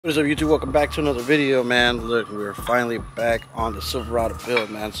What is up, YouTube? Welcome back to another video, man. Look, we're finally back on the Silverado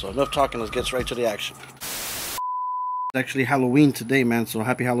build, man. So enough talking, let's get straight to the action. It's actually Halloween today, man, so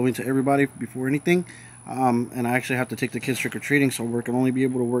happy Halloween to everybody before anything. And I actually have to take the kids trick-or-treating, so we're going to only be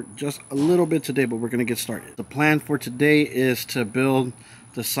able to work just a little bit today, but we're going to get started. The plan for today is to build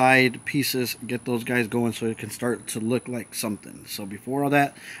the side pieces, get those guys going so it can start to look like something. So before all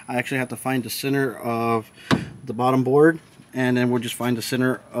that, I actually have to find the center of the bottom board, and then we'll just find the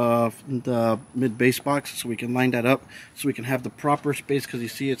center of the mid base box so we can line that up so we can have the proper space, because you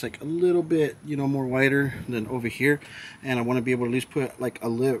see it's like a little bit, you know, more wider than over here, and I want to be able to at least put like a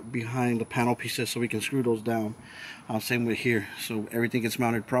lip behind the panel pieces so we can screw those down. Same with here, so everything gets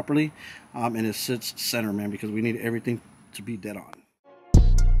mounted properly, and it sits center, man, because we need everything to be dead on.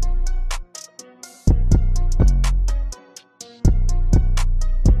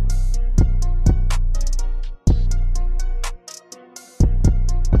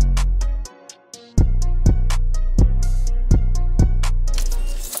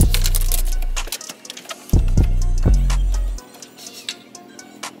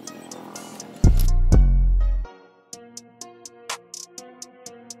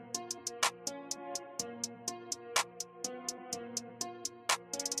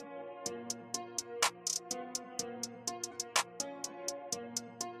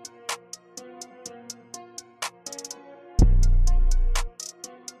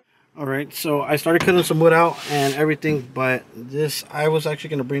 Alright, so I started cutting some wood out and everything, but this, I was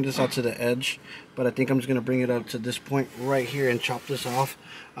actually going to bring this out to the edge, but I think I'm just going to bring it up to this point right here and chop this off,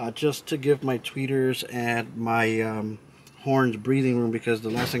 just to give my tweeters and my horns breathing room, because the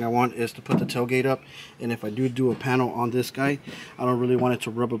last thing I want is to put the tailgate up, and if I do a panel on this guy, I don't really want it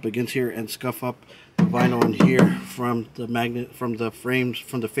to rub up against here and scuff up the vinyl in here from the magnet, from the frames,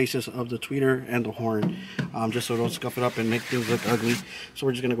 from the faces of the tweeter and the horn, just so it don't scuff it up and make things look ugly. So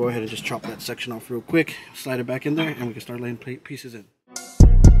we're just going to go ahead and just chop that section off real quick, slide it back in there, and we can start laying pieces in.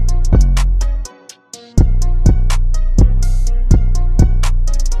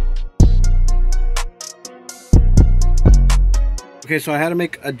 Okay, so I had to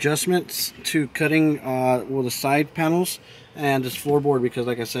make adjustments to cutting the side panels and this floorboard, because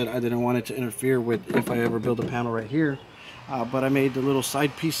like I said, I didn't want it to interfere with if I ever build a panel right here. But I made the little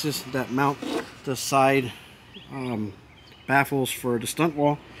side pieces that mount the side baffles for the stunt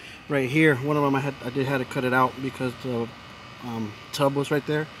wall right here. One of them I did have to cut it out because the tub was right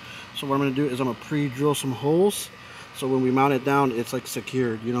there. So what I'm going to do is I'm going to pre-drill some holes so when we mount it down, it's like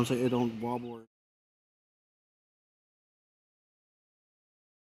secured, you know what I'm saying? It don't wobble.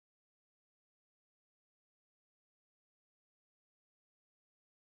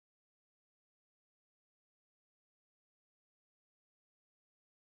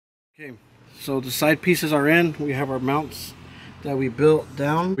 Okay, so the side pieces are in. We have our mounts that we built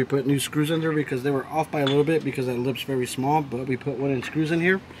down. We put new screws in there because they were off by a little bit because that lip's very small, but we put 1-inch screws in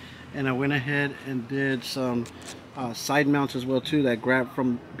here. And I went ahead and did some side mounts as well too that grab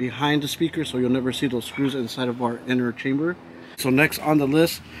from behind the speaker, so you'll never see those screws inside of our inner chamber. So next on the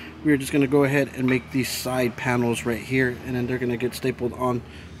list, we're just going to go ahead and make these side panels right here, and then they're going to get stapled on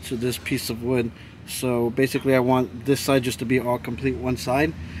to this piece of wood. So basically I want this side just to be all complete one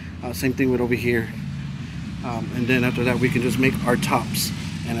side. Same thing with over here, and then after that we can just make our tops,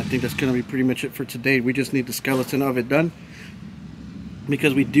 and I think that's going to be pretty much it for today. We just need the skeleton of it done,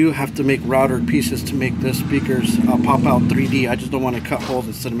 because we do have to make router pieces to make the speakers pop out 3D. I just don't want to cut holes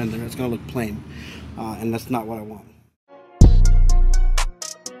and set them in there. It's going to look plain, and that's not what I want.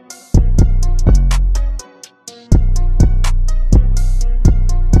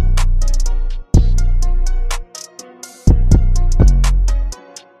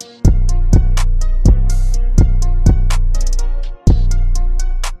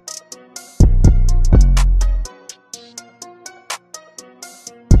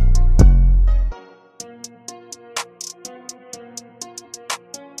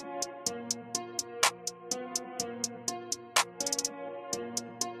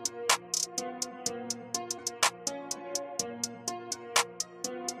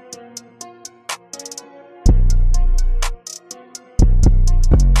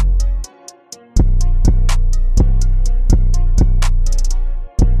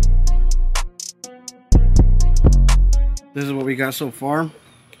 This is what we got so far.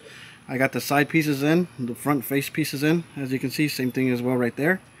 I got the side pieces in, the front face pieces in, as you can see, same thing as well right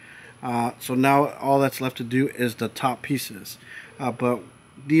there. So now all that's left to do is the top pieces. But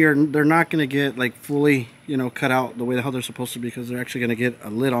they're not going to get like fully, you know, cut out the way the hell they're supposed to, because they're actually going to get a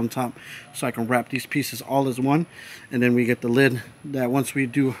lid on top, so I can wrap these pieces all as one, and then we get the lid that once we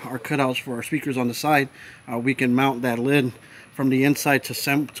do our cutouts for our speakers on the side, we can mount that lid from the inside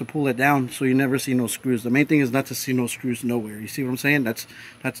to pull it down, so you never see no screws. The main thing is not to see no screws nowhere. You see what I'm saying? That's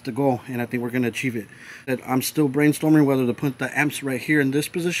the goal, and I think we're going to achieve it. That I'm still brainstorming whether to put the amps right here in this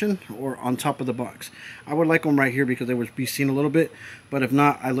position or on top of the box. I would like them right here because they would be seen a little bit, but if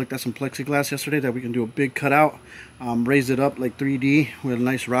not, I looked at some plexiglass yesterday that we can do a big cutout, raise it up like 3D with a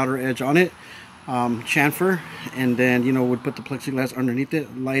nice router edge on it, chamfer, and then, you know, would put the plexiglass underneath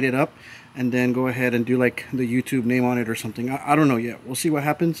it, light it up, and then go ahead and do like the YouTube name on it or something. I don't know yet. We'll see what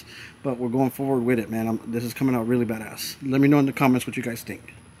happens, but we're going forward with it, man. This is coming out really badass. Let me know in the comments what you guys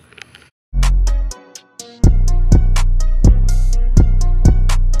think.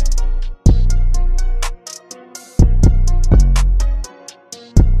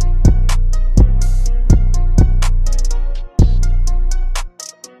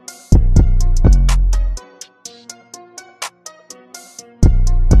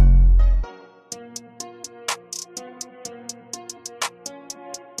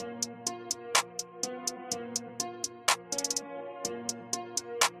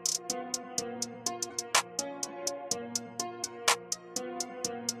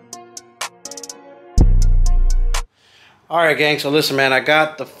 Alright gang, so listen man, I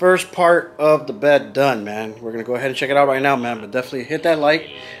got the first part of the bed done, man. We're going to go ahead and check it out right now, man. But definitely hit that like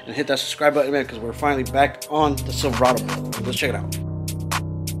and hit that subscribe button, man, because we're finally back on the Silverado build. Let's check it out.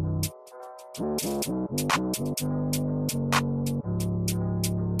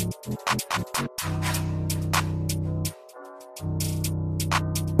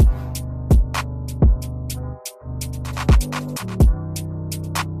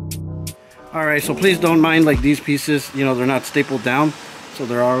 Alright, so please don't mind like these pieces, you know, they're not stapled down, so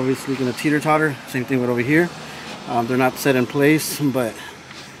they're obviously going to teeter-totter. Same thing with over here. They're not set in place, but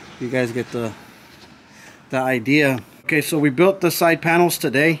you guys get the idea. Okay, so we built the side panels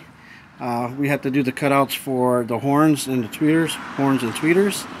today. We had to do the cutouts for the horns and the tweeters,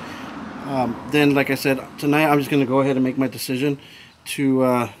 then, like I said, tonight I'm just going to go ahead and make my decision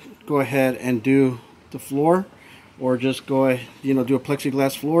to go ahead and do the floor, or just go, you know, do a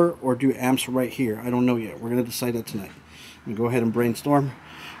plexiglass floor, or do amps right here. I don't know yet. We're going to decide that tonight. I'm going to go ahead and brainstorm.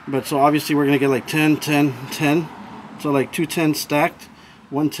 But so obviously we're going to get like 10, 10, 10. So like 2 10s stacked,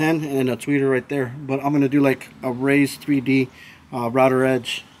 1 10, and a tweeter right there. But I'm going to do like a raised 3D router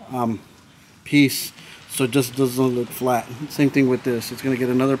edge piece, so it just doesn't look flat. Same thing with this. It's going to get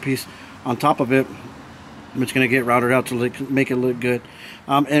another piece on top of it. It's going to get routed out to make it look good.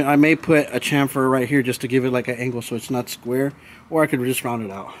 And I may put a chamfer right here just to give it like an angle so it's not square, or I could just round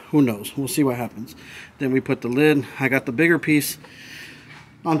it out. Who knows? We'll see what happens. Then we put the lid. I got the bigger piece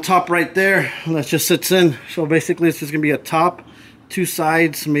on top right there. That just sits in. So basically it's just going to be a top, 2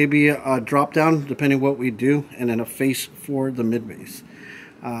 sides, maybe a drop down depending what we do, and then a face for the mid base.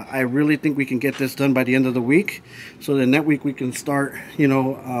 I really think we can get this done by the end of the week, so then that week we can start, you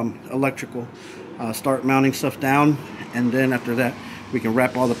know, electrical, start mounting stuff down, and then after that we can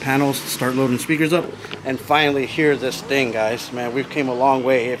wrap all the panels, start loading speakers up, and finally hear this thing, guys. Man, we've came a long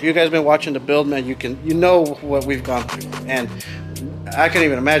way. If you guys been watching the build, man, you know what we've gone through, and I can't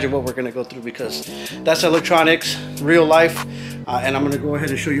even imagine what we're going to go through, because that's electronics, real life. And I'm going to go ahead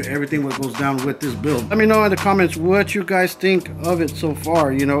and show you everything what goes down with this build. Let me know in the comments what you guys think of it so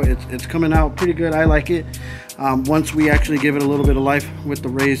far. You know, it's coming out pretty good. I like it. Once we actually give it a little bit of life with the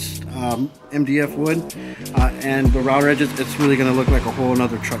raised MDF wood and the router edges, it's really going to look like a whole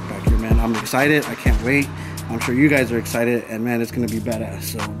another truck back here, man. I'm excited. I can't wait. I'm sure you guys are excited, and man, it's going to be badass.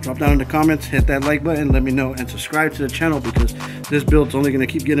 So drop down in the comments, hit that like button, let me know, and subscribe to the channel, because this build's only going to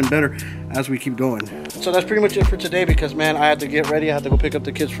keep getting better as we keep going. So that's pretty much it for today, because man, I have to get ready. I have to go pick up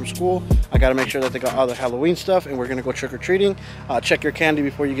the kids from school. I got to make sure that they got all the Halloween stuff, and we're going to go trick-or-treating. Check your candy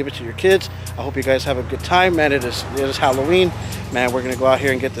before you give it to your kids. I hope you guys have a good time, man. It is Halloween, man. We're going to go out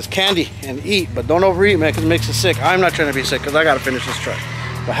here and get this candy and eat, but don't overeat, man, because it makes us sick. I'm not trying to be sick, because I got to finish this truck.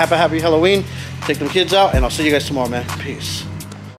 But happy Halloween. Take them kids out, and I'll see you guys tomorrow, man. Peace.